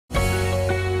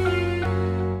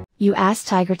You ask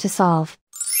Tiger to solve.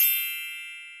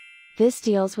 This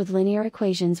deals with linear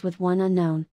equations with one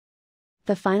unknown.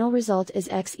 The final result is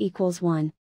x equals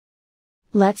 1.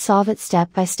 Let's solve it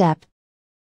step by step.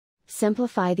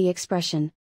 Simplify the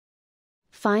expression.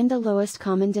 Find the lowest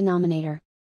common denominator.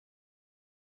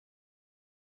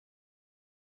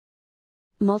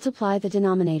 Multiply the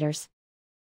denominators.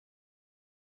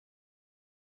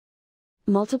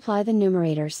 Multiply the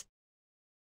numerators.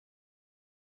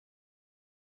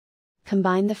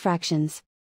 Combine the fractions.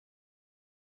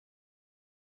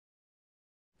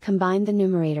 Combine the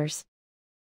numerators.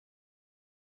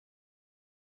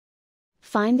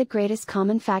 Find the greatest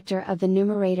common factor of the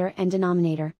numerator and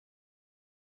denominator.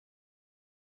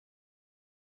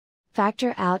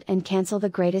 Factor out and cancel the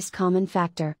greatest common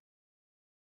factor.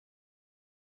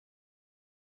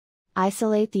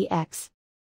 Isolate the x.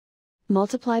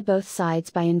 Multiply both sides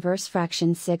by inverse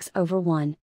fraction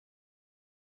 6/1.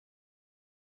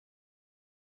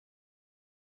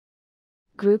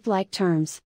 Group like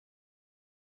terms.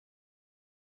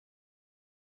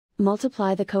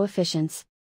 Multiply the coefficients.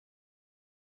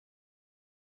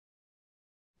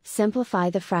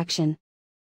 Simplify the fraction.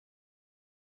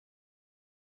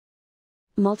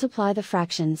 Multiply the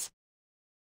fractions.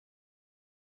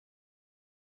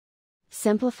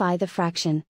 Simplify the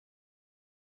fraction.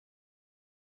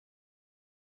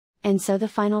 And so the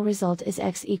final result is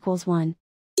x equals 1.